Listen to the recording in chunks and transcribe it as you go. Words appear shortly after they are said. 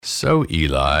So,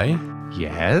 Eli,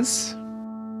 Yes?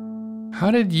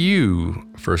 how did you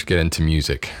first get into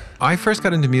music? I first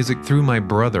got into music through my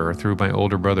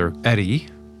older brother, Eddie,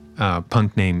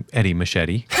 punk name Eddie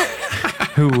Machete,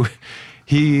 who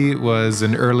he was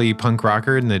an early punk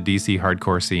rocker in the DC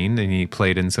hardcore scene, and he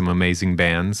played in some amazing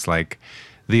bands like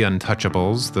The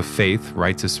Untouchables, The Faith,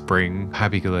 Rites of Spring,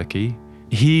 Happy Go Lucky.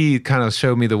 He kind of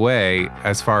showed me the way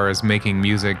as far as making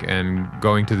music and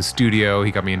going to the studio.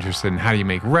 He got me interested in how do you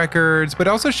make records, but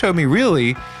also showed me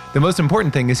really the most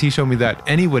important thing is he showed me that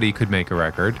anybody could make a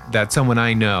record, that someone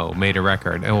I know made a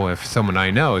record. Oh, if someone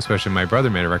I know, especially my brother,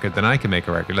 made a record, then I can make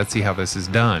a record. Let's see how this is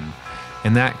done.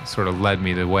 And that sort of led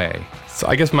me the way. So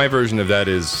I guess my version of that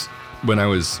is when I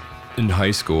was in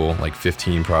high school, like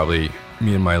 15 probably,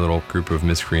 me and my little group of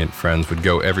miscreant friends would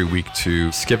go every week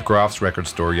to Skip Groff's record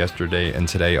store yesterday and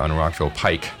today on Rockville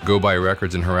Pike. Go buy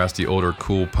records and harass the older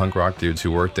cool punk rock dudes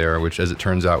who worked there, which as it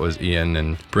turns out was Ian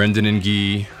and Brendan and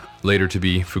Guy, later to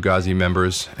be Fugazi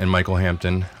members, and Michael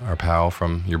Hampton, our pal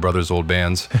from your brother's old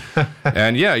bands.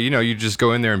 And yeah, you know, you just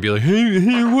go in there and be like,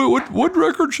 hey, what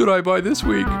record should I buy this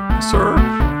week, sir?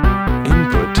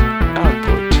 Input,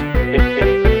 output.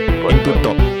 Input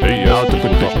top. Hey, output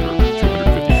top.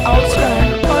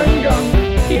 Outside, Eingang.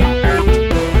 Entrée,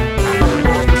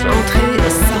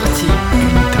 sortie.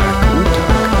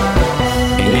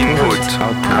 Input,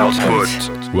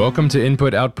 output. Welcome to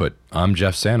Input Output. I'm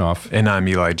Jeff Sanoff, And I'm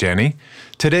Eli Janney.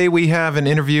 Today we have an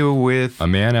interview with a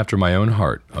man after my own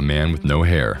heart, a man with no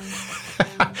hair.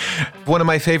 one of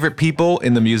my favorite people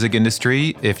in the music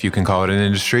industry, if you can call it an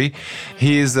industry.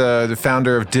 He's the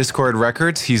founder of Dischord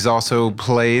Records. He's also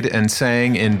played and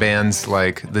sang in bands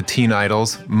like the Teen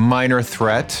Idols, Minor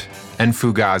Threat, and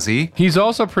Fugazi. He's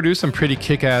also produced some pretty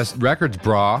kick-ass records,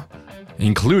 brah,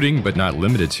 including, but not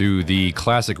limited to, the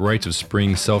classic Rites of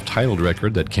Spring self-titled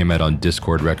record that came out on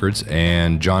Dischord Records,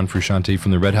 and John Frusciante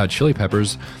from the Red Hot Chili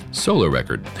Peppers solo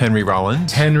record. Henry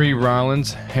Rollins,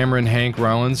 Hammer and Hank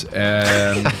Rollins,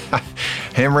 and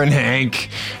Hammer and Hank,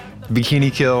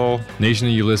 Bikini Kill, Nation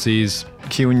of Ulysses.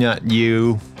 Q Not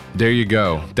You. There you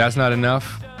go. That's not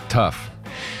enough? Tough.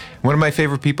 One of my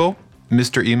favorite people,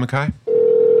 Mr. E. Mackay.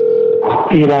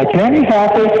 Eli Janney's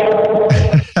office.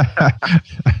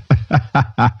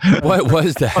 What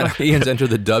was that? Ian's entered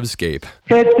the dubscape.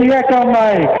 It's the Echo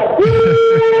Mic.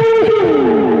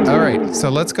 All right, so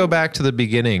let's go back to the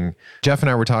beginning. Jeff and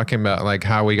I were talking about like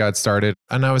how we got started.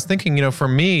 And I was thinking, you know, for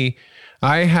me,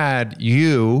 I had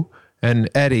you and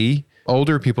Eddie,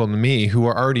 older people than me, who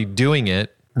were already doing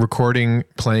it, recording,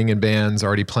 playing in bands,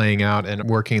 already playing out and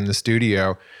working in the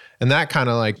studio. And that kind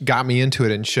of like got me into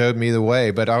it and showed me the way.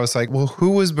 But I was like, well,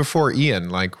 who was before Ian?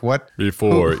 Like what?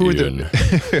 Before who Ian.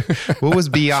 What was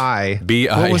BI? BI.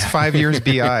 What was 5 years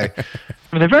BI?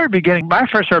 In the very beginning, I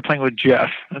first started playing with Jeff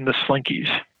and the Slinkies.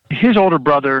 His older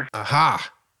brother,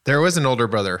 Aha. There was an older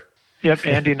brother.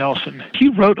 Andy Nelson, he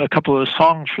wrote a couple of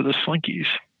songs for the Slinkies.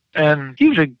 And he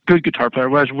was a good guitar player,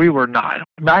 whereas we were not.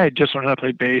 I had just learned how to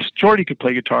play bass. Jordy could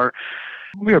play guitar.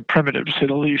 We were primitive, to say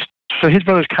the least. So his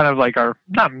brother's kind of like our,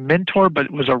 not mentor,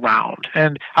 but was around.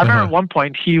 And I remember at one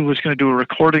point he was going to do a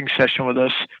recording session with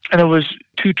us, and it was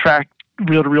 2-track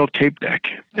reel-to-reel tape deck.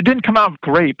 It didn't come out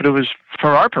great, but it was,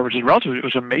 for our purposes, relatively, it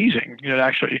was amazing, you know, to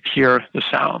actually hear the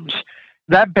sounds.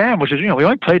 That band, which is, you know, we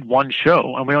only played one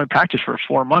show, and we only practiced for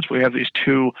 4 months. We have these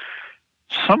two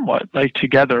somewhat like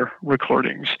together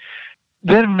recordings.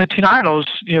 Then the Teen Idols,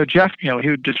 you know, Jeff, you know, he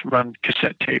would just run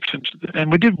cassette tapes, and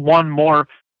we did one more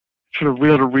sort of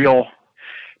reel-to-reel,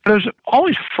 but it was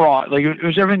always fraught. Like it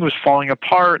was, everything was falling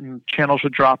apart, and channels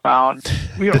would drop out.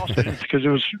 We were also because it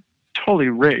was totally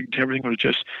rigged. Everything was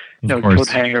just, you know, coat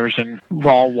hangers and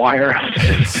raw wire,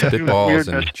 Spitballs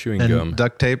and chewing gum, And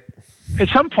duct tape. At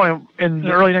some point in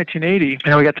the early 1980, you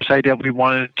know, we got this idea we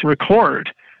wanted to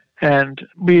record, and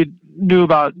we knew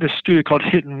about this studio called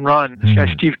Hit and Run. This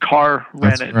guy Steve Carr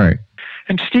ran it. Right.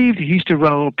 And Steve, he used to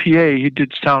run a little PA. He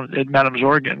did sound at Madam's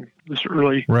Organ, this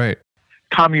early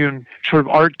commune sort of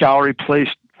art gallery place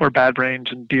where Bad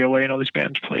Brains and DOA and all these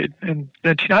bands played, and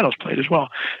then Teen Idols played as well.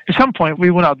 At some point,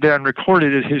 we went out there and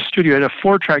recorded at his studio. He had a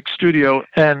 4-track studio,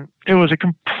 and it was a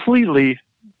completely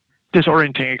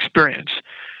disorienting experience.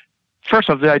 First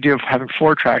off, the idea of having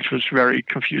 4 tracks was very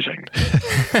confusing.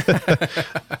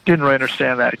 Didn't really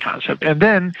understand that concept. And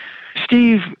then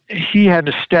Steve, he had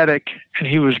an aesthetic, and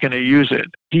he was going to use it.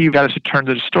 He got us to turn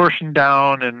the distortion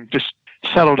down and just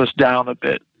settled us down a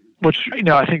bit, which, you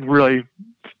know, I think really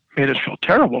made us feel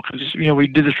terrible because, you know, we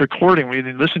did this recording, we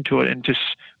didn't listen to it, and just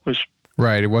was...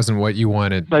 Right, it wasn't what you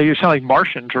wanted. Like, it sounded like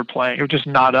Martians were playing. It was just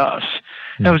not us.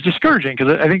 And it was discouraging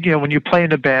because I think, you know, when you play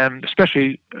in a band,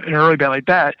 especially in an early band like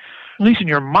that, at least in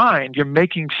your mind, you're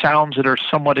making sounds that are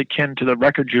somewhat akin to the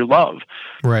records you love.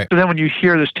 Right. But then when you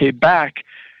hear this tape back,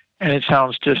 and it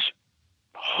sounds just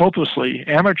hopelessly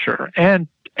amateur and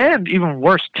even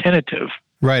worse, tentative.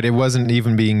 Right. It wasn't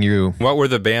even being you. What were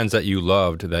the bands that you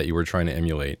loved that you were trying to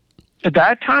emulate? At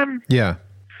that time, Yeah.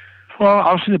 well,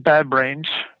 obviously the Bad Brains,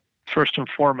 first and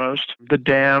foremost, The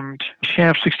Damned,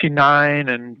 Sham 69,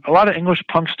 and a lot of English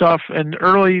punk stuff, and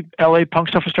early LA punk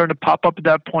stuff was starting to pop up at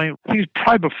that point. I think it was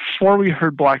probably before we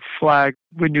heard Black Flag.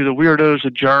 We knew the Weirdos,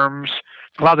 the Germs,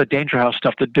 a lot of the Danger House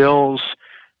stuff, the Dills,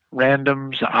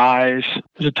 Randoms, the Eyes.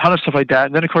 There's a ton of stuff like that.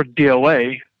 And then, of course,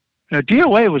 DOA.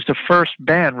 DOA was the first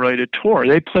band really to tour.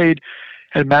 They played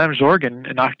at Madame Organ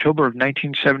in October of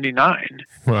 1979.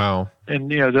 Wow.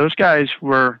 And, those guys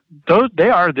they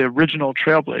are the original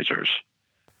trailblazers.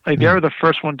 Like, they were the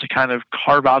first ones to kind of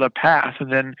carve out a path.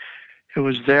 And then it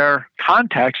was their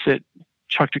contacts that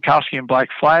Chuck Dukowski and Black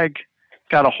Flag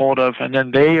got a hold of. And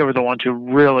then they were the ones who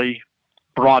really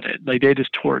brought it. Like, they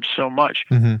just toured so much.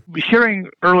 Mm-hmm. Hearing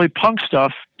early punk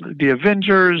stuff, the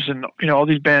Avengers and, all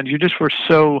these bands, we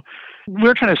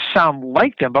were trying to sound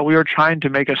like them, but we were trying to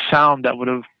make a sound that would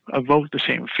have evoked the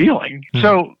same feeling. Mm-hmm.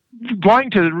 So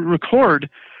going to record,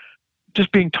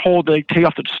 just being told to take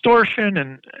off the distortion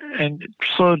and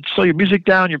slow your music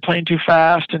down, you're playing too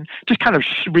fast, and just kind of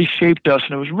reshaped us,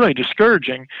 and it was really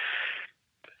discouraging.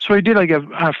 So we did like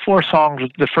 4 songs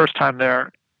the first time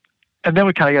there. And then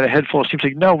we kind of got a head full of Steve,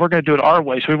 like, no, we're going to do it our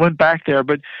way. So we went back there,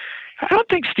 but I don't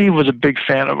think Steve was a big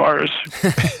fan of ours.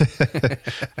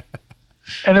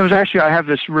 And it was actually, I have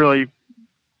this really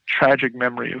tragic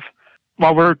memory of,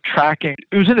 while we're tracking,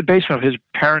 it was in the basement of his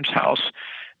parents' house,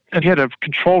 and he had a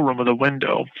control room with a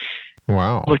window.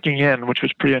 Wow. Looking in, which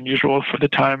was pretty unusual for the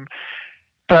time.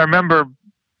 But I remember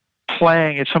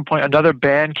playing at some point, another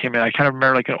band came in. I kind of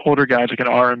remember like an older guys, like an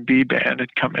R&B band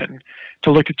had come in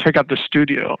to check out the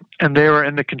studio, and they were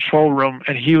in the control room,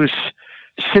 and he was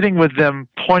sitting with them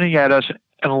pointing at us,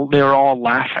 and they were all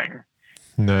laughing.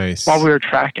 Nice. While we were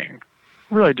tracking.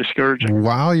 Really discouraging.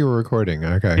 While you were recording,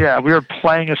 okay. Yeah, we were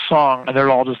playing a song, and they're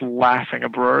all just laughing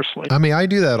uproariously. I mean, I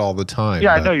do that all the time.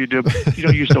 Yeah, I know you do, but you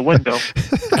don't use the window.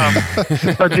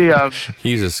 But he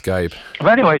uses Skype. But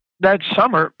anyway, that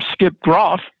summer, Skip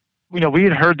Groff, we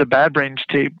had heard the Bad Brains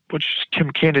tape, which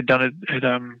Tim Kaine had done at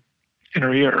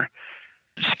Inner Ear.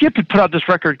 Skip had put out this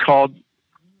record called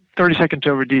 30 Seconds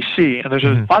Over DC, and there's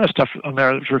a lot of stuff on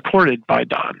there that was recorded by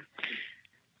Don.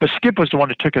 But Skip was the one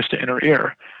who took us to Inner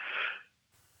Ear.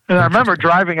 And I remember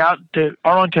driving out to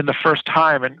Arlington the first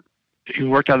time, and he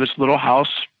worked out of this little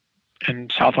house in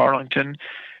South Arlington.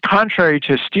 Contrary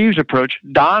to Steve's approach,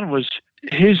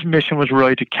 his mission was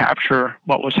really to capture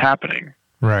what was happening.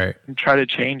 Right. And try to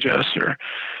change us, or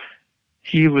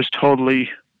he was totally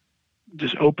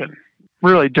just open.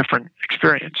 Really different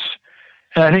experience.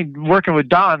 And I think working with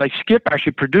Don, like Skip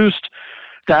actually produced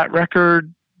that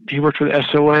record. He worked with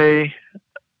SOA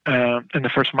in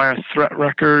the first Minor Threat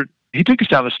record. He took us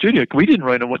down to the studio. We didn't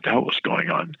really know what the hell was going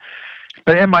on.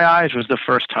 But In My Eyes was the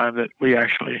first time that we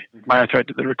actually, Minor Threat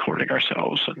did the recording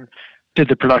ourselves and did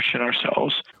the production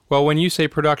ourselves. Well, when you say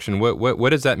production, what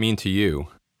does that mean to you?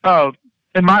 Oh,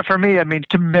 for me, I mean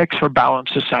to mix or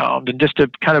balance the sound and just to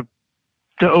kind of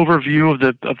the overview of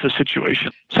the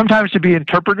situation. Sometimes to be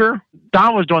interpreter.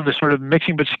 Don was doing the sort of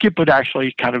mixing, but Skip would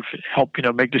actually kind of help,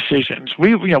 make decisions.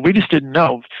 We just didn't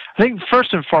know. I think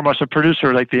first and foremost, a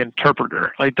producer, like the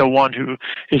interpreter, like the one who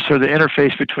is sort of the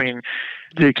interface between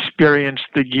the experience,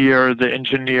 the gear, the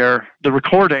engineer, the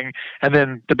recording, and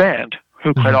then the band,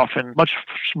 who quite often, much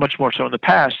more so in the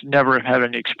past, never have had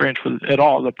any experience with at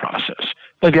all the process.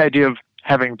 Like the idea of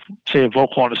having, say, a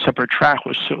vocal on a separate track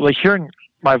was so, like hearing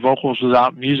my vocals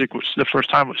without music was the first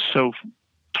time was so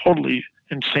totally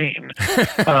insane.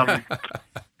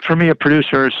 For me, a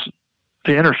producer is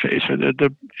the interface,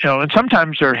 or and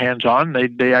sometimes they're hands-on.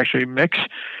 They actually mix.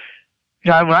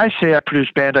 When I say I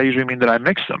produce bands, I usually mean that I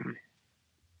mix them.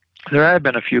 There have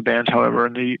been a few bands, however,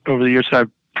 over the years that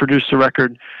I've produced a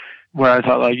record where I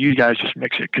thought, like, you guys just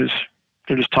mix it because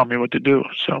they're just telling me what to do.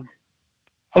 So,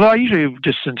 although I usually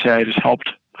just didn't say I just helped.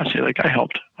 I say, like, I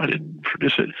helped. I didn't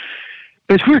produce it.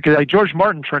 But it's weird because, like, George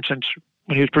Martin, for instance,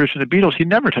 when he was producing the Beatles, he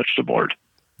never touched a board.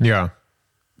 Yeah,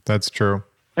 that's true.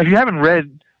 If you haven't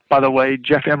read, by the way,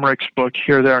 Jeff Emmerich's book,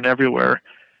 Here, There, and Everywhere,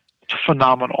 it's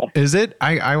phenomenal. Is it?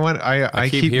 I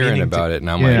keep hearing about it, and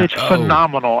I'm like, it's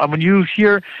phenomenal. And when you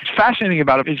hear, it's fascinating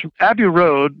about it is Abbey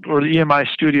Road, or the EMI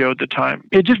studio at the time,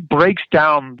 it just breaks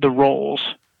down the roles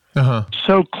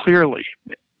so clearly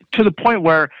to the point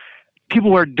where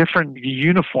people wear different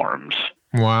uniforms.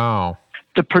 Wow.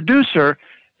 The producer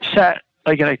sat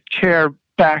like in a chair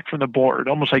back from the board,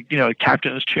 almost like, a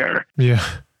captain's chair. Yeah.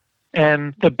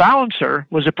 And the balancer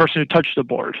was the person who touched the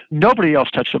board. Nobody else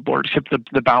touched the board except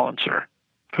the balancer,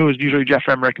 who was usually Jeff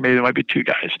Emmerich. Maybe there might be two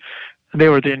guys. And they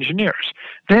were the engineers.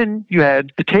 Then you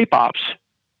had the tape ops,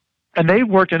 and they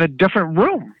worked in a different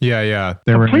room. Yeah.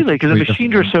 Completely, because the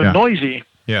machines are so noisy.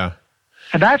 Yeah.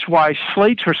 And that's why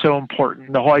slates are so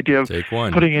important. The whole idea of Take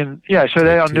one. putting in, so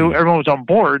they all knew everyone was on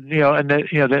board, and then,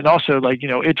 then also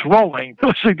it's rolling. It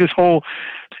was like this whole,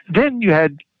 then you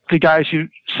had the guys who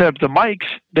set up the mics,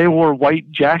 they wore white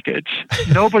jackets.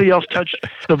 Nobody else touched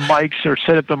the mics or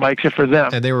set up the mics except for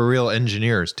them. And they were real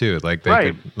engineers too. Like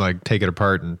they could take it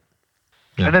apart and.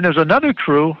 Yeah. And then there's another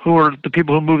crew who were the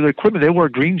people who moved the equipment. They wore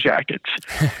green jackets,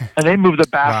 and they moved the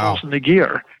baffles and the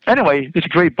gear. Anyway, it's a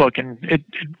great book, and it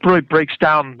really breaks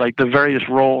down like the various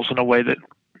roles in a way that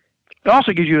it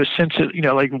also gives you a sense of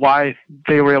like why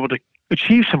they were able to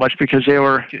achieve so much, because they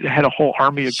had a whole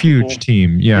army of people. Huge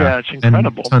team, yeah, it's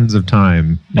incredible, and tons of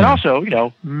time, and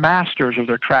also masters of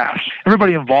their crafts.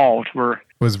 Everybody involved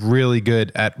was really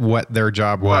good at what their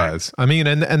job was. I mean,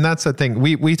 and that's the thing.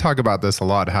 We talk about this a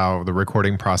lot, how the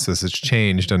recording process has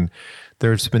changed, and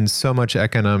there's been so much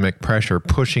economic pressure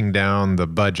pushing down the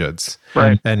budgets.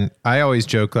 Right. And I always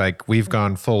joke, like, we've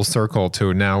gone full circle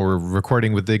to now we're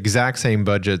recording with the exact same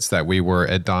budgets that we were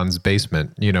at Don's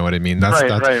basement. You know what I mean? That's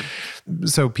right.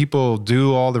 So people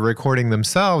do all the recording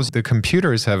themselves. The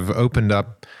computers have opened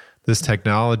up this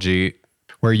technology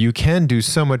where you can do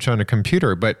so much on a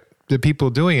computer, but the people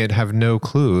doing it have no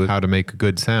clue how to make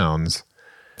good sounds.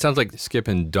 It sounds like Skip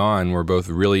and Don were both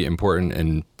really important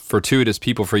and fortuitous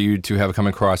people for you to have come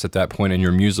across at that point in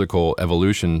your musical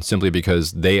evolution, simply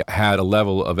because they had a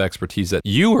level of expertise that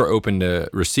you were open to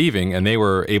receiving, and they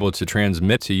were able to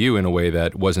transmit to you in a way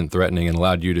that wasn't threatening and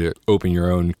allowed you to open your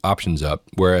own options up.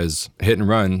 Whereas Hit and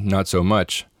Run, not so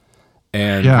much.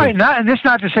 And right, and it's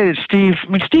not to say that Steve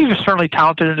is certainly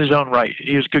talented in his own right.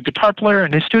 He was a good guitar player,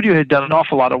 and his studio had done an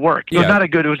awful lot of work. It was not a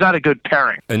good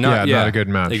pairing. And not a good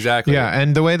match. Exactly. Yeah,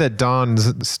 and the way that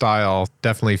Don's style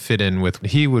definitely fit in with,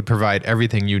 he would provide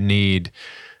everything you need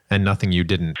and nothing you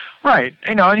didn't. Right.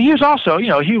 And he was also,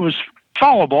 he was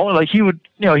fallible. Like he would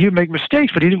make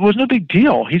mistakes, but it was no big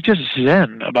deal. He's just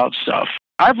zen about stuff.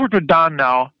 I've worked with Don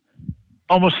now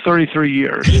almost 33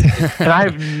 years, and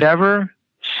I've never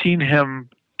seen him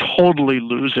totally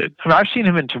lose it. I mean, I've seen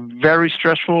him in some very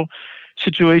stressful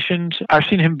situations. I've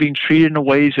seen him being treated in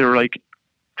ways that are like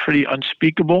pretty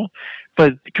unspeakable.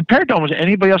 But compared to almost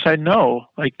anybody else I know,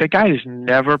 like that guy is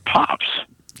never pops.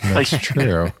 That's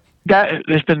true. That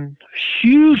has been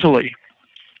hugely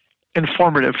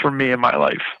informative for me in my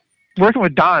life. Working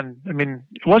with Don, I mean,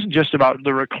 it wasn't just about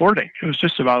the recording. It was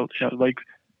just about like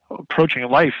approaching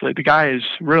life. Like the guy is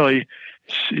really.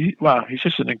 He's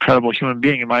just an incredible human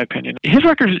being, in my opinion. His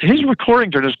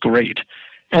recordings are just great,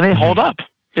 and they hold up.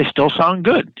 They still sound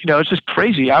good. It's just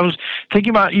crazy. I was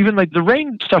thinking about even like the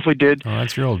Rain stuff we did. Oh,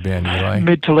 that's your old band, Eli.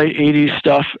 Mid to late 80s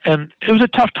stuff, and it was a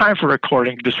tough time for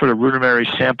recording. Just sort of rudimentary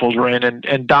samples were in,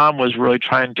 and Don was really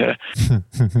trying to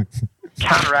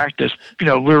counteract this. We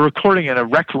were recording in a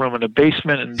rec room in a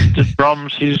basement, and the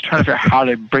drums. He was trying to figure out how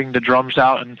to bring the drums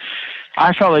out, and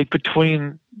I felt like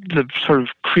between the sort of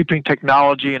creeping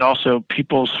technology and also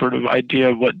people's sort of idea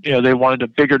of what, they wanted a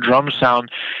bigger drum sound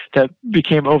that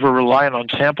became over-reliant on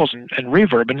samples and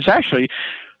reverb. And it's actually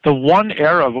the one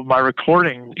era of my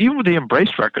recording, even with the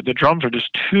Embrace record, the drums are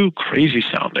just too crazy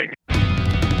sounding.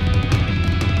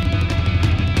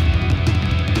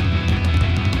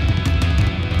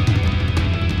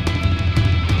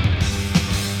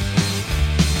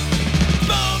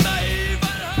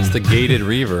 The gated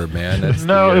reverb, man. It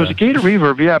was a gated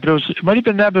reverb, yeah, but it might have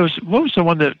been that, but what was the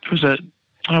one that was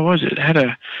it had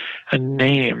a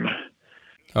name?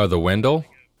 Oh, the Wendell?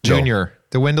 Junior.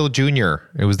 The Wendell Junior.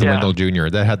 It was the Wendell Junior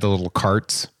that had the little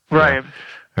carts. Right. Yeah.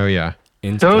 Oh, yeah.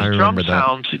 Those drum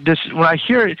sounds, when I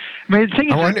hear it, I mean, the thing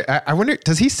is, I wonder,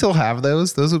 does he still have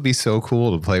those? Those would be so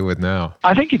cool to play with now.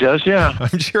 I think he does, yeah.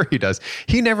 I'm sure he does.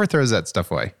 He never throws that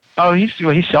stuff away. Oh, he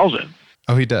sells it.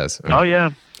 Oh, he does? Oh,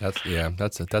 yeah. That's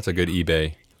a good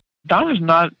eBay. Don is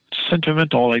not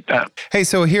sentimental like that. Hey,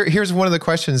 so here's one of the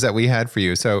questions that we had for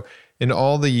you. So in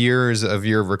all the years of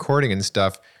your recording and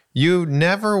stuff, you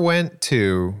never went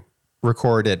to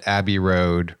record at Abbey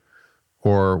Road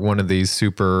or one of these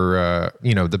super,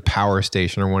 the Power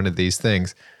Station or one of these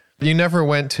things. You never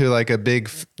went to like a big,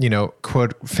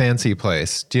 quote, fancy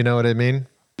place. Do you know what I mean?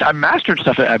 I mastered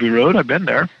stuff at Abbey Road. I've been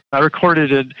there. I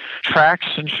recorded tracks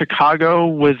in Chicago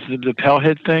with the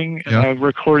Palehead thing. And I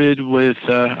recorded with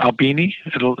Albini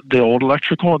at the old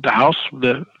Electrical at the house,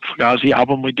 the Fugazi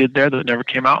album we did there that never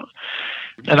came out.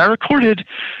 And I recorded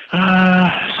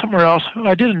somewhere else.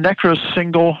 I did a Necros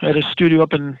single at a studio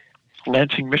up in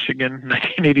Lansing, Michigan,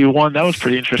 1981. That was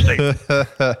pretty interesting. Wow.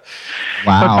 But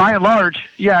by and large,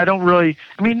 yeah, I don't really,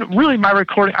 really my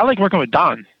recording, I like working with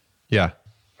Don. Yeah.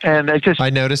 And it just,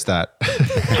 I noticed that.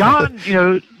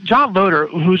 John Loder,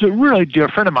 who's a really dear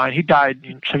friend of mine, he died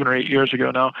 7 or 8 years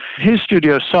ago now. His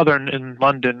studio, Southern in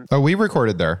London. Oh, we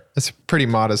recorded there. It's a pretty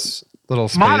modest little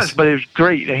space. Modest, but it was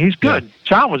great. And he's good. Yeah.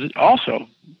 John was also,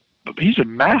 he's a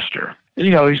master.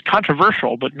 He's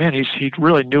controversial, but man, he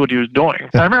really knew what he was doing.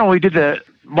 And I remember when we did the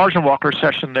Margin Walker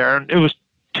session there, and it was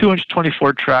 2-inch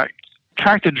 24 track,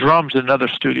 tracked the drums in another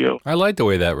studio. I like the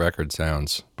way that record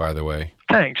sounds, by the way.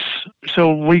 Thanks.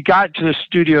 So we got to the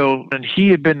studio, and he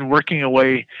had been working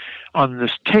away on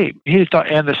this tape. He thought,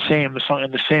 the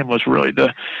song was really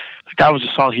that was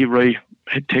a song he really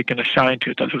had taken a shine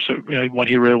to. That was one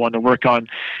he really wanted to work on,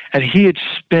 and he had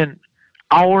spent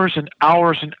hours and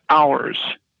hours and hours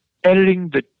editing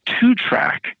the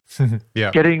 2-track,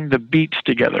 yeah, getting the beats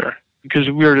together, because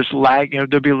we were just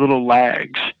there'd be little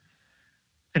lags,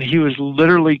 and he was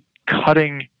literally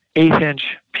cutting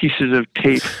 1/8-inch pieces of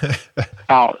tape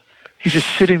out. He's just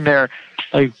sitting there,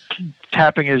 like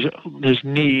tapping his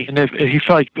knee, and if he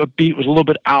felt like a beat was a little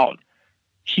bit out,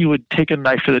 he would take a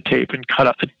knife to the tape and cut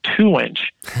out the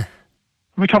 2-inch.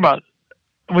 We talk about.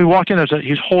 We walked in.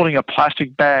 He's holding a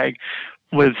plastic bag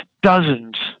with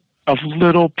dozens of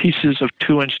little pieces of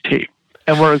 2-inch tape,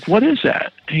 and we're like, "What is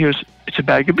that?" And he goes, "It's a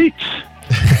bag of beats."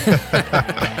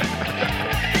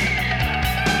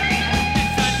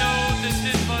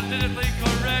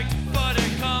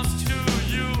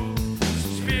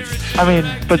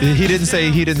 But he didn't say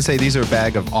these are a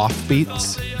bag of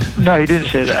offbeats. No, he didn't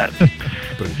say that.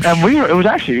 And we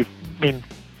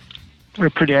were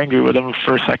pretty angry with him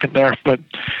for a second there. But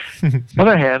on the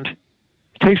other hand,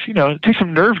 it takes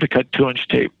some nerve to cut 2-inch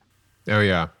tape. Oh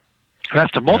yeah. And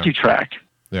that's the multi-track.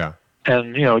 Yeah.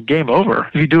 And game over.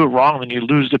 If you do it wrong, then you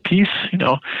lose the piece.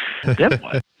 Then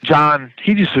what? John,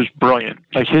 he just was brilliant.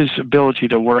 Like his ability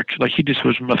to work, like he just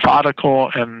was methodical,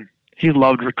 and he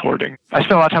loved recording. I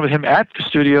spent a lot of time with him at the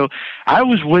studio. I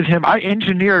was with him. I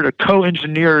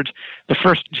co-engineered the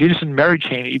first Jesus and Mary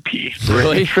Chain EP.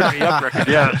 Really? Trip Me Up record,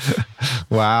 yeah.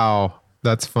 Wow.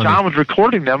 That's funny. John was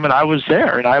recording them, and I was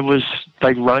there, and I was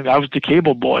I was the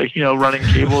cable boy, running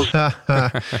cables,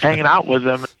 hanging out with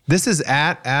them. This is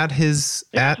at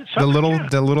the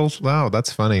little. Wow,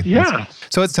 that's funny. Yeah.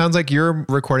 So it sounds like your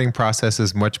recording process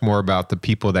is much more about the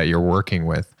people that you're working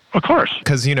with. Of course.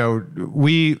 Because,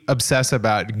 we obsess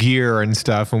about gear and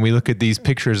stuff, and we look at these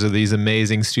pictures of these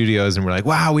amazing studios, and we're like,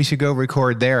 wow, we should go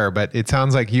record there. But it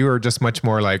sounds like you are just much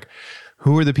more like,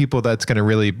 who are the people that's going to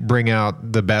really bring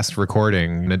out the best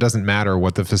recording? And it doesn't matter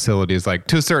what the facility is like,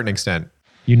 to a certain extent.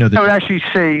 I would actually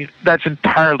say that's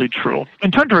entirely true.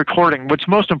 In terms of recording, what's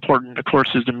most important, of course,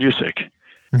 is the music.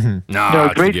 Mm-hmm.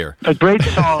 A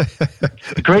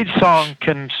great song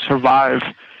can survive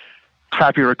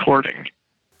crappy recording.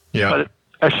 Yeah. But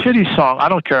a shitty song, I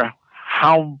don't care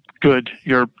how good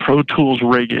your Pro Tools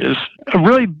rig is. A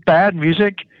really bad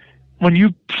music, when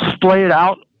you splay it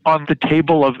out on the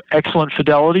table of excellent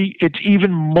fidelity, it's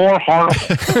even more horrible.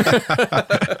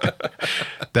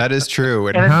 That is true.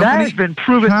 And that has been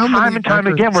proven time and time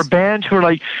again, where bands who are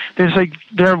like,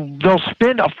 they'll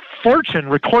spend a fortune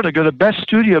recording, go to the best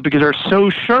studio because they're so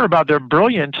sure about their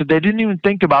brilliance that they didn't even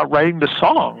think about writing the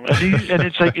song. And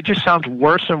it's like, it just sounds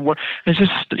worse and worse. It's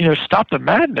just, stop the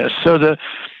madness.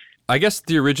 I guess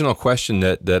the original question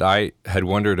that I had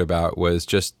wondered about was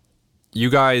just, you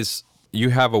guys, you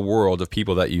have a world of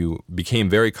people that you became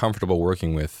very comfortable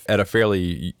working with at a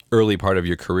fairly early part of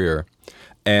your career.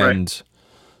 And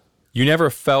you never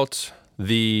felt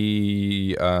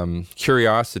the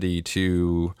curiosity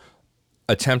to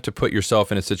attempt to put yourself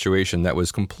in a situation that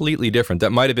was completely different,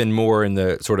 that might have been more in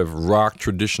the sort of rock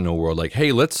traditional world, like,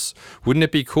 hey, wouldn't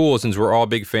it be cool, since we're all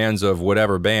big fans of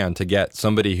whatever band, to get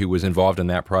somebody who was involved in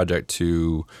that project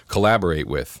to collaborate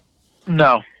with?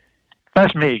 No,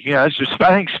 that's me. Yeah, it's just, I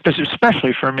think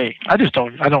especially for me, I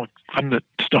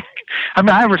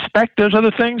respect those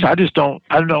other things.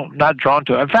 I'm not drawn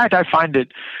to it. In fact, I find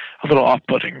it a little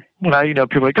off-putting when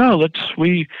people are like,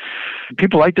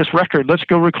 people like this record, let's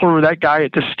go record with that guy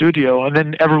at this studio, and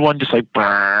then everyone just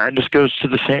just goes to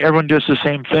the same, everyone does the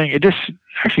same thing. It just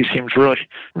actually seems really,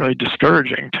 really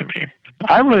discouraging to me.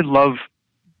 I love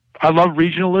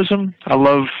regionalism. I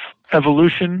love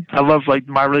evolution. I love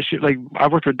my relationship. Like, I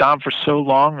worked with Dom for so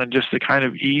long, and just the kind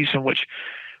of ease in which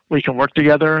we can work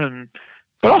together.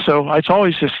 But also, it's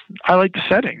always just, I like the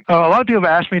setting. A lot of people have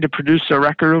asked me to produce a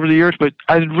record over the years, but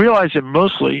I realize that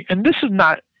mostly, and this is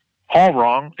not all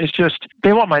wrong. It's just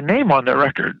they want my name on their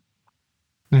record.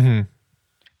 Mm-hmm.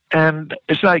 And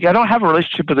it's like I don't have a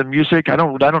relationship with the music. I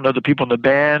don't know the people in the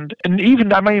band, and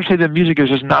even I might even say the music is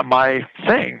just not my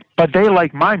thing. But they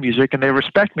like my music and they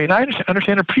respect me, and I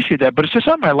understand and appreciate that. But it's just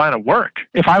not my line of work.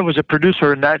 If I was a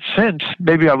producer in that sense,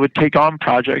 maybe I would take on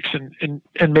projects, and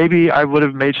maybe I would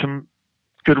have made some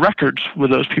good records with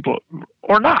those people,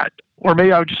 or not, or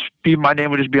maybe I would just my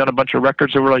name would just be on a bunch of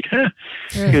records that were like,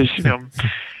 because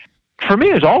for me,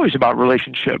 it's always about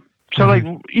relationship. So like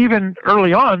even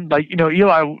early on, like,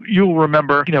 Eli, you'll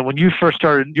remember, when you first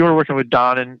started, you were working with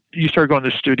Don and you started going to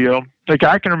the studio. Like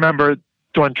I can remember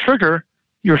doing Trigger,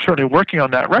 you were certainly working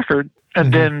on that record.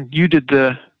 And then you did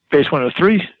the Bass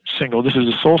 103 single. This is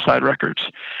the Soul Side Records.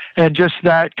 And just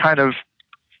that kind of,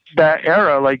 that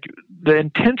era, like the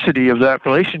intensity of that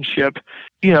relationship,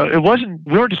 we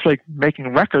weren't just like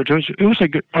making records. It was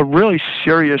like a really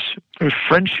serious, it was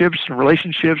friendships and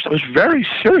relationships. It was very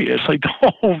serious, like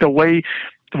the way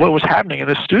what was happening in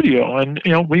the studio, and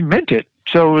we meant it.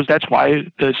 So that's why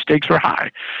the stakes were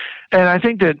high. And I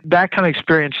think that kind of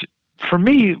experience for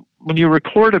me, when you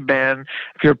record a band,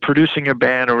 if you're producing a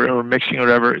band or mixing or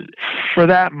whatever, for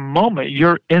that moment,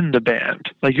 you're in the band.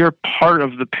 Like you're part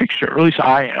of the picture, or at least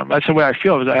I am. That's the way I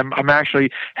feel. I'm actually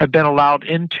have been allowed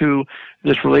into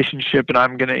this relationship, and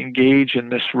I'm going to engage in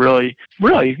this really,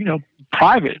 really,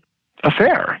 private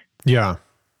affair. Yeah.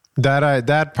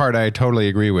 That part I totally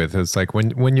agree with. It's like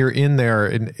when you're in there,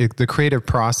 the creative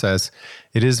process,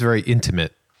 it is very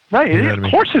intimate. Right, of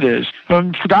course it is.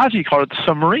 Fugazi called it the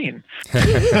submarine.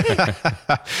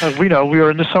 We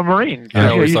were in the submarine. I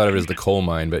always thought of it as the coal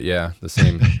mine, but yeah, the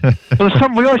same. Well,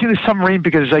 we always see the submarine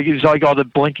because it's like all the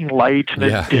blinking lights and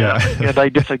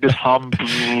like just like this hum.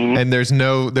 And there's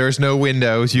no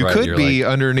windows. You could be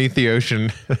underneath the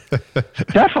ocean.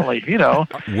 Definitely,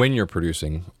 When you're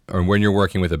producing or when you're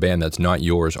working with a band that's not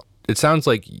yours, it sounds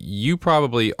like you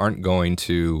probably aren't going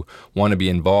to want to be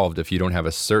involved if you don't have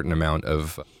a certain amount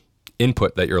of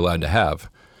input that you're allowed to have.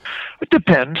 It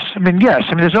depends. I mean, yes.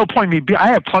 I mean, there's no point in me. I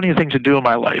have plenty of things to do in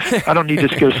my life. I don't need to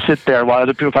just go sit there while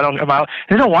other people. If I don't,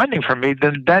 there's no wanting from me.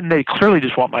 Then they clearly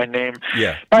just want my name.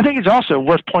 Yeah. But I think it's also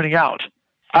worth pointing out.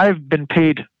 I've been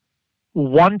paid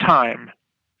one time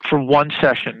for one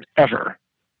session ever,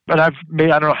 but I've made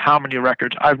I don't know how many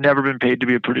records. I've never been paid to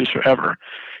be a producer ever.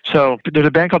 So there's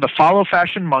a band called the Follow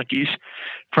Fashion Monkeys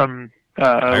from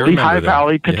Lehigh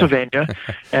Valley, Pennsylvania,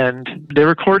 and they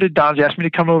recorded Don's. Asked me to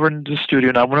come over into the studio,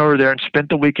 and I went over there and spent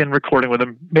the weekend recording with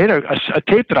them. Made a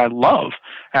tape that I love,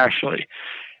 actually.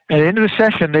 And at the end of the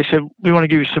session, they said, "We want to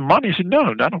give you some money." I said, "No,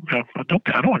 I don't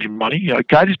want any money." I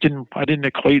didn't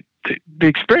equate. The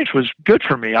experience was good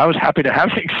for me. I was happy to have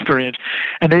the experience.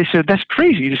 And they said, "That's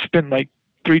crazy to spend like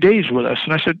 3 days with us."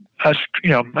 And I said,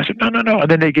 no. And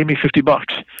then they gave me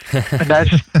 $50. And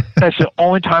that's the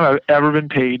only time I've ever been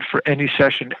paid for any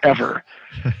session ever.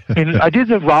 And I did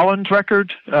the Rollins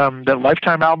record, that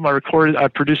Lifetime album I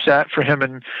produced that for him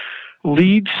in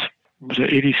Leeds. Was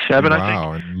it 87,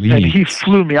 I think? And he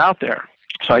flew me out there.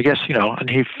 So I guess, and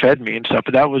he fed me and stuff,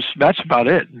 but that's about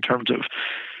it in terms of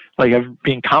like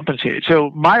being compensated. So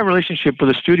my relationship with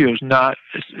the studio is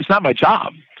it's not my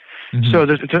job. Mm-hmm.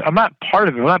 So I'm not part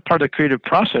of it. I'm not part of the creative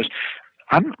process.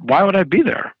 Why would I be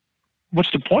there?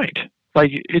 What's the point?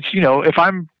 Like it's, if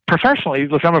I'm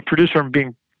a producer and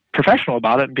being professional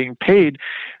about it and being paid,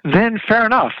 then fair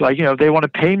enough. Like, they want to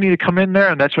pay me to come in there,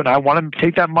 and that's when I want to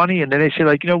take that money. And then they say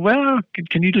like, well,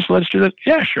 can you just let us do that?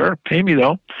 Yeah, sure. Pay me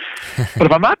though. But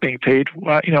if I'm not being paid,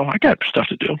 well, I got stuff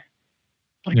to do.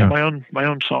 I got my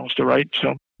own songs to write.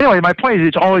 So anyway, my point is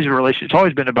it's always It's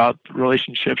always been about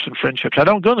relationships and friendships. I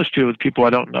don't go in the studio with people I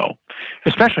don't know,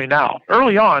 especially now.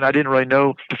 Early on, I didn't really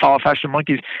know the Follow Fashion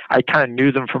Monkeys. I kind of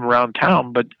knew them from around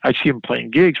town, but I see them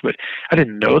playing gigs, but I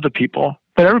didn't know the people.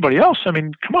 But everybody else, I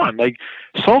mean, come on, like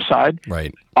Soulside.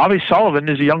 Right. Bobby Sullivan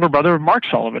is the younger brother of Mark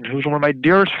Sullivan, who's one of my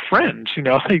dearest friends.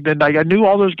 I knew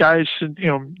all those guys,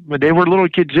 when they were little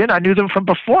kids I knew them from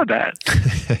before that.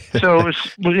 So it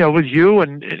was, with you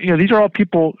and, these are all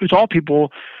people, it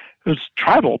was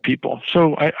tribal people.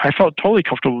 So I felt totally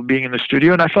comfortable being in the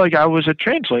studio, and I felt like I was a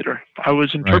translator. I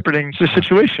was interpreting the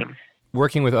situation.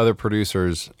 Working with other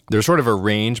producers, there's sort of a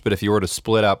range, but if you were to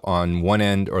split up on one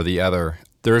end or the other,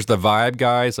 there's the vibe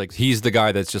guys, like he's the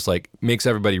guy that's just like makes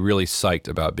everybody really psyched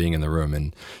about being in the room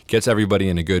and gets everybody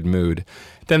in a good mood.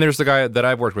 Then there's the guy that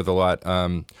I've worked with a lot,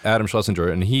 Adam Schlesinger,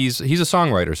 and he's a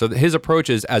songwriter. So his approach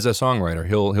is as a songwriter.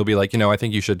 He'll be like, I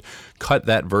think you should cut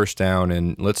that verse down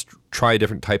and let's try a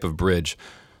different type of bridge.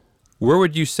 Where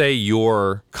would you say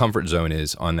your comfort zone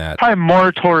is on that? Probably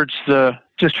more towards the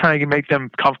just trying to make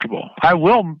them comfortable. I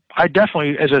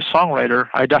definitely, as a songwriter,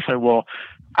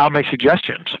 I'll make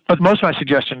suggestions. But most of my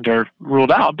suggestions are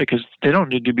ruled out because they don't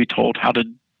need to be told how to.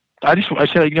 I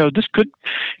say, this could,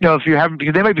 if you haven't,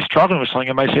 because they might be struggling with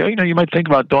something. I might say, you might think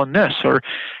about doing this, or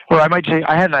I might say,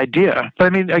 I had an idea. But I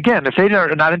mean, again, if they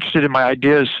are not interested in my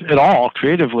ideas at all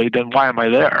creatively, then why am I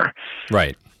there?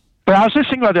 Right. But I was just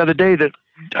thinking about the other day that,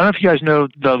 I don't know if you guys know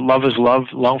the Love is Love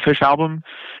Lungfish album.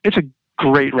 It's a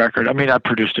great record. I mean, I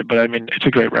produced it, but I mean, it's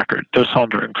a great record. Those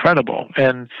songs are incredible.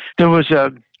 And there was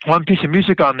one piece of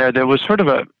music on there that was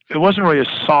it wasn't really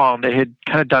a song. They had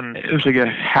kind of done, it was like a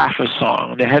half a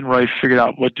song. They hadn't really figured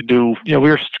out what to do. We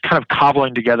were kind of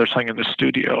cobbling together something in the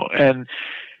studio. And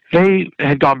they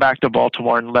had gone back to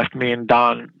Baltimore and left me and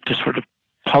Don to sort of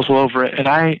puzzle over it. And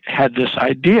I had this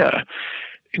idea,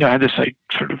 I had this like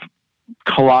sort of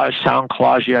sound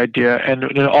collage idea, and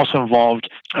it also involved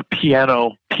a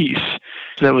piano piece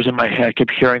that was in my head. I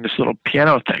kept hearing this little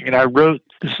piano thing, and I wrote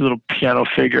this little piano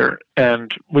figure,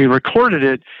 and we recorded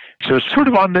it. So it was sort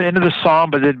of on the end of the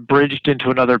song, but it bridged into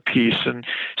another piece. And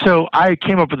so I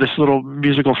came up with this little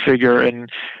musical figure, and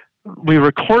we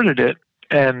recorded it,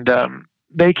 and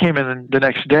they came in the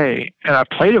next day, and I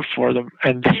played it for them,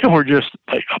 and they were just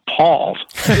like appalled.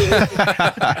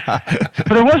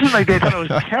 But it wasn't like they thought it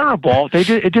was terrible.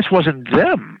 It just wasn't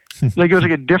them. Like it was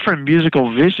like a different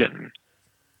musical vision.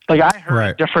 Like I heard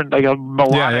a different, like a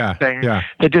melodic thing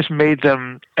that just made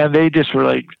them, and they just were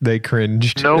like, they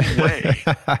cringed. No way.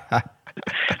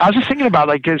 I was just thinking about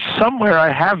like somewhere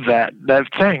I have that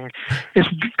thing.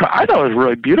 I thought it was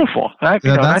really beautiful. I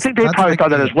think they probably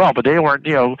thought that as well, but they weren't.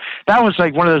 That was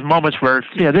like one of those moments where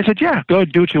they said, "Yeah, go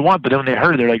do what you want," but then when they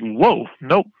heard it, they're like, "Whoa,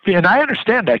 nope." And I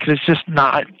understand that because it's just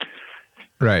not.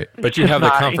 Right, but you have the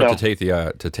comfort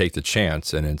to take the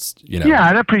chance, and it's Yeah,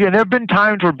 and there have been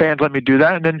times where bands let me do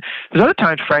that, and then there's other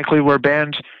times, frankly, where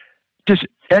bands just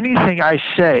anything I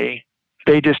say,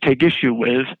 they just take issue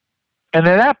with, and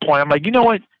at that point, I'm like, you know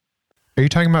what? Are you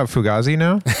talking about Fugazi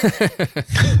now?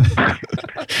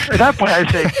 At that point,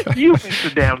 I say, you fix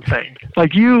the damn thing.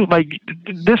 Like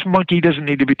this monkey doesn't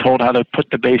need to be told how to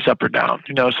put the bass up or down,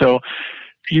 so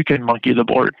you can monkey the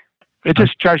board. It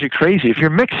just drives you crazy. If you're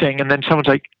mixing and then someone's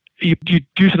like, you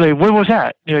do something, what was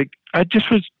that? You're like, I just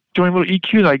was doing a little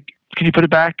EQ, like, can you put it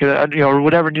back? Or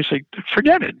whatever. And you just like,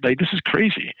 forget it. Like, this is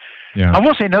crazy. Yeah. I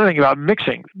will say another thing about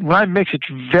mixing. When I mix, it's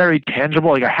very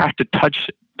tangible. Like, I have to touch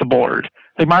the board.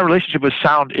 Like, my relationship with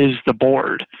sound is the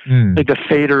board. Like the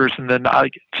faders and then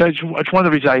so it's one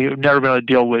of the reasons I've never been able to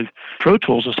deal with Pro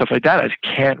Tools and stuff like that. I just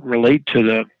can't relate to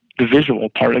the visual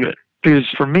part of it. Because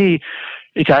for me,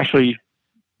 it's actually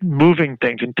moving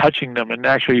things and touching them and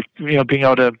actually, being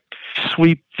able to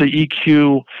sweep the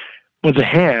EQ with the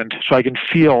hand so I can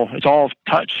feel it's all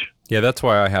touch. Yeah, that's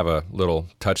why I have a little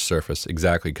touch surface,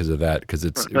 exactly because of that. Because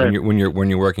it's when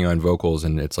you're working on vocals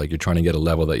and it's like you're trying to get a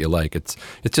level that you like. It's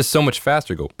just so much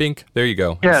faster. Go bink, there you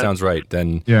go. Yeah. It sounds right.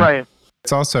 Then right.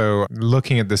 It's also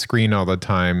looking at the screen all the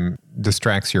time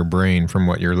distracts your brain from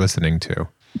what you're listening to.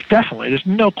 Definitely, there's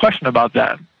no question about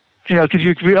that. Because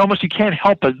you can't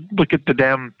help but look at the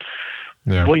damn,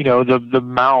 the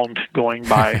mound going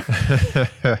by.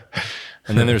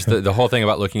 And then there's the whole thing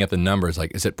about looking at the numbers.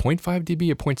 Like, is it 0.5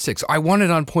 dB or 0.6? I want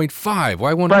it on 0.5.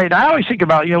 Why won't Right. I always think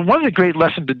about, one of the great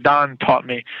lessons that Don taught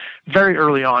me very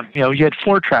early on, you had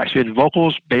 4 tracks. You had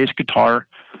vocals, bass, guitar,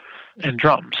 and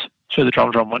drums. So the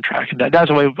drums are on one track. And that's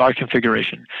the way of our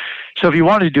configuration. So if you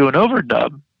wanted to do an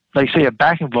overdub, like say a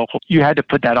backing vocal, you had to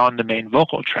put that on the main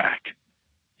vocal track.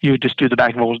 You would just do the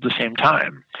backing vocals at the same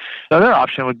time. The other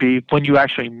option would be when you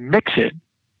actually mix it,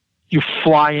 you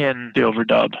fly in the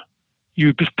overdub.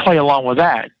 You just play along with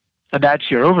that, and that's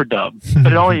your overdub.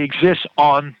 But it only exists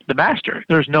on the master.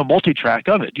 There's no multi-track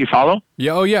of it. Do you follow?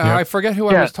 Yeah. Oh, yeah. Yep. I forget who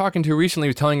I was talking to recently. He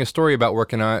was telling a story about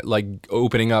working on, like,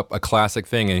 opening up a classic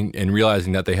thing and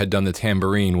realizing that they had done the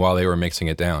tambourine while they were mixing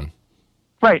it down.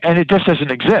 Right, and it just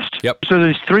doesn't exist. Yep. So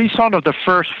there's 3 songs of the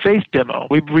first Faith demo.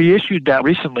 We reissued that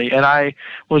recently, and I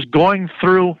was going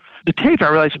through the tape, and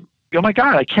I realized, oh my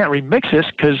God, I can't remix this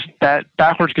because that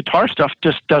backwards guitar stuff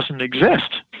just doesn't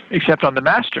exist except on the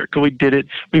master. Because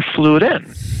we flew it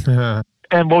in.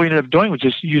 And what we ended up doing was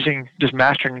just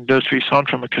mastering those 3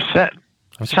 songs from a cassette.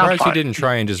 I'm surprised he didn't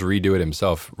try and just redo it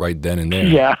himself right then and there.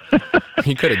 Yeah.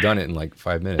 He could have done it in like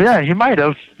 5 minutes. Yeah, he might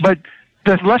have, but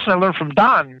the lesson I learned from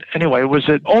Don, anyway, was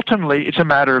that ultimately it's a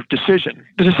matter of decision.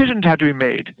 The decisions have to be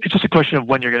made. It's just a question of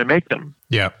when you're going to make them.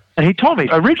 Yeah. And he told me,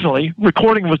 originally,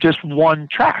 recording was just one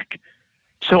track.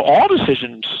 So all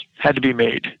decisions had to be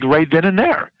made right then and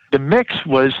there. The mix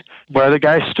was where the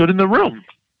guy stood in the room.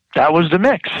 that was the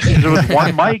mix. There was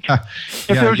one mic. If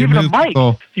there was even a mic,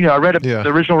 I read the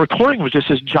original recording was just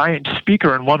this giant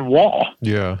speaker in one wall.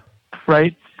 Yeah.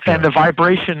 Right? And the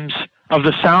vibrations of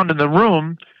the sound in the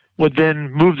room would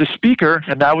then move the speaker,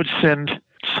 and that would send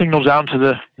signals down to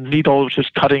the needle, which is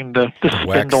cutting the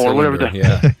spindle or whatever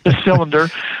the cylinder.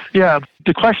 Yeah.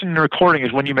 The question in the recording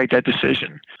is when you make that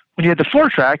decision. When you had the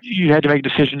 4-track, you had to make a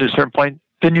decision at a certain point.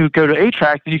 Then you go to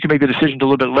 8-track, then you can make the decision a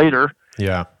little bit later.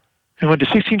 Yeah. And when to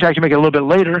 16-track, you make it a little bit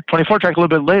later. 24-track, a little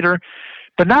bit later.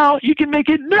 But now you can make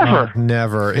it never.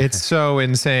 Never. It's so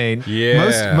insane.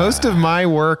 Yeah. Most of my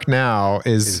work now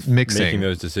is mixing. Making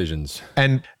those decisions.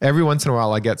 And every once in a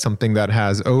while I get something that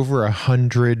has over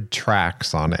 100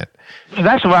 tracks on it. And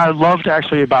that's what I loved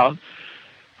actually about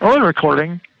early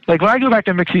recording. Like when I go back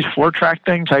to mix these 4-track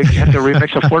things, I have to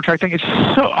remix a 4-track thing. It's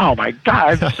so, oh my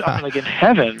God, I'm like in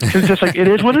heaven. It's just like, it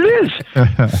is what it is.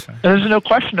 And there's no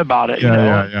question about it.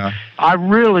 Yeah. I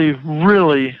really,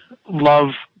 really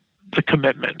love the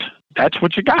commitment. That's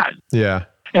what you got. Yeah.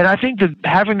 And I think that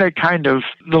having that kind of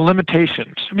the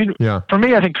limitations, I mean, for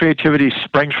me, I think creativity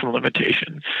springs from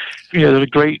limitation. There's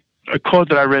a quote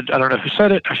that I read, I don't know who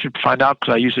said it, I should find out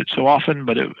because I use it so often,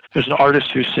 but there's an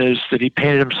artist who says that he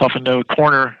painted himself into a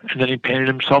corner and then he painted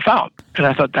himself out. And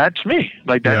I thought, that's me.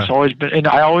 Like, that's always been, and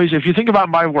I always, if you think about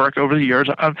my work over the years,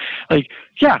 I'm like,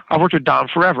 I worked with Don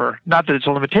forever. Not that it's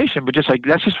a limitation, but just like,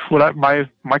 that's just what my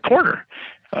corner.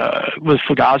 With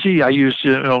Fugazi, I used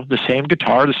the same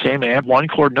guitar, the same amp, one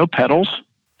chord, no pedals.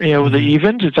 With the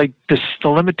evens, it's like the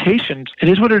limitations. It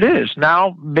is what it is.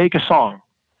 Now make a song.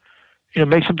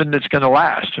 Make something that's going to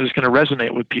last, that's going to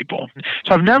resonate with people.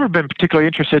 So I've never been particularly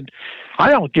interested. I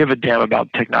don't give a damn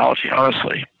about technology,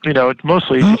 honestly. It's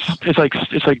mostly it's like.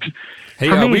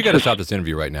 Hey, we got to stop this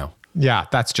interview right now. Yeah,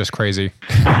 that's just crazy.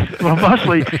 Well,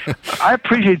 mostly, I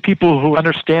appreciate people who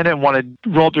understand it and want to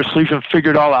roll up their sleeves and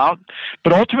figure it all out.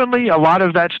 But ultimately, a lot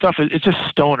of that stuff, it's just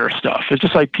stoner stuff. It's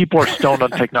just like people are stoned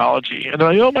on technology. And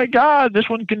they're like, oh my God, this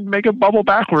one can make a bubble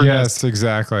backwards. Yes,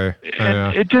 exactly.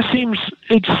 And it just seems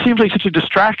like such a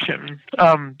distraction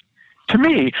to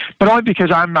me, but only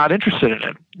because I'm not interested in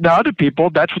it. Now, other people,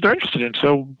 that's what they're interested in.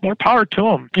 So more power to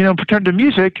them. Return to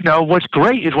music, what's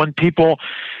great is when people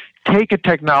take a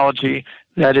technology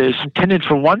that is intended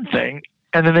for one thing,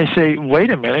 and then they say, wait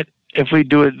a minute, if we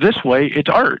do it this way, it's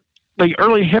art. Like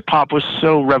early hip-hop was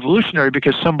so revolutionary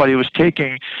because somebody was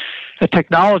taking a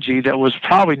technology that was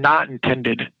probably not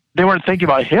intended. They weren't thinking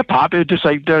about hip-hop. It was just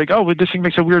like, they're like, oh, this thing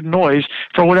makes a weird noise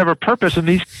for whatever purpose.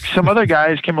 And some other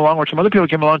guys came along, or some other people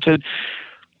came along and said,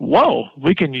 whoa,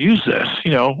 we can use this,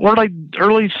 or like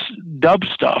early dub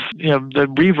stuff, the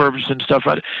reverbs and stuff.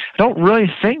 I don't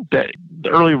really think that the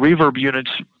early reverb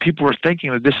units, people were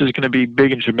thinking that this is going to be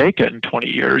big in Jamaica in 20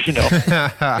 years,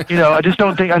 I just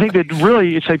don't think, I think that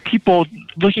really it's like people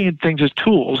looking at things as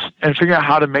tools and figuring out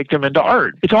how to make them into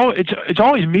art. It's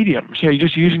always mediums, you're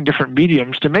just using different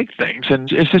mediums to make things.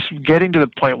 And it's just getting to the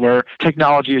point where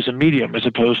technology is a medium as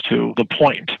opposed to the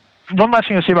point. One last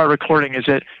thing I say about recording is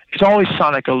that it's always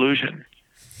sonic illusion.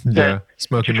 Yeah,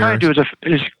 smoke and mirrors. What you're trying to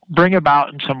do is bring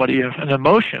about in somebody an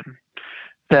emotion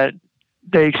that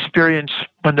they experience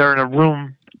when they're in a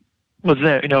room with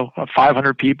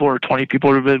 500 people or 20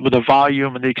 people with a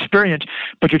volume and the experience,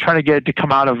 but you're trying to get it to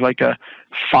come out of like a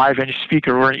 5-inch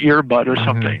speaker or an earbud or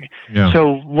something. Yeah.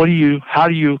 So how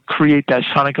do you create that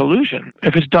sonic illusion?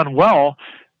 If it's done well,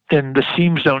 then the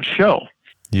seams don't show.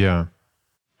 Yeah.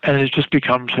 And it just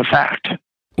becomes a fact.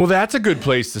 Well, that's a good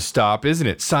place to stop, isn't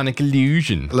it? Sonic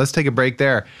illusion. Let's take a break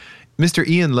there. Mr.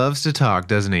 Ian loves to talk,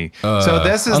 doesn't he? So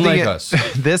this is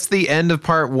the end of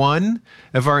part 1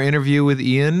 of our interview with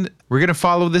Ian. We're going to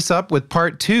follow this up with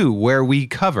part 2, where we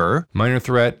cover Minor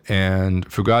Threat and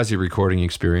Fugazi recording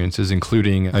experiences,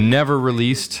 including a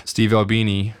never-released Steve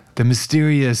Albini, the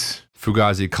mysterious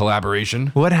Fugazi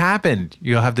collaboration. What happened?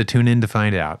 You'll have to tune in to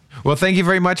find out. Well, thank you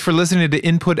very much for listening to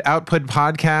Input Output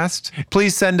Podcast.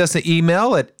 Please send us an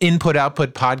email at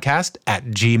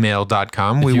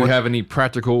inputoutputpodcast@gmail.com. If you have any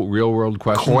practical real-world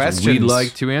questions, we'd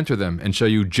like to answer them and show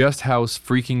you just how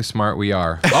freaking smart we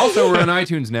are. Also, we're on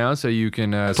iTunes now, so you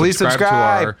can please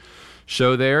subscribe to our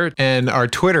show there. And our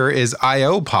Twitter is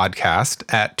IO Podcast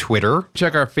at Twitter.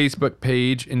 Check our Facebook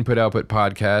page, Input Output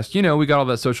Podcast. We got all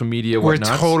that social media whatnots.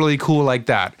 We're totally cool like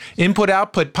that. Input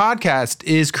Output Podcast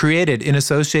is created in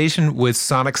association with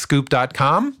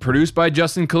SonicScoop.com. Produced by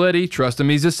Justin Coletti. Trust him,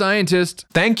 he's a scientist.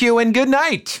 Thank you and good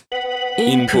night.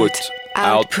 Input,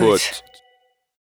 Output.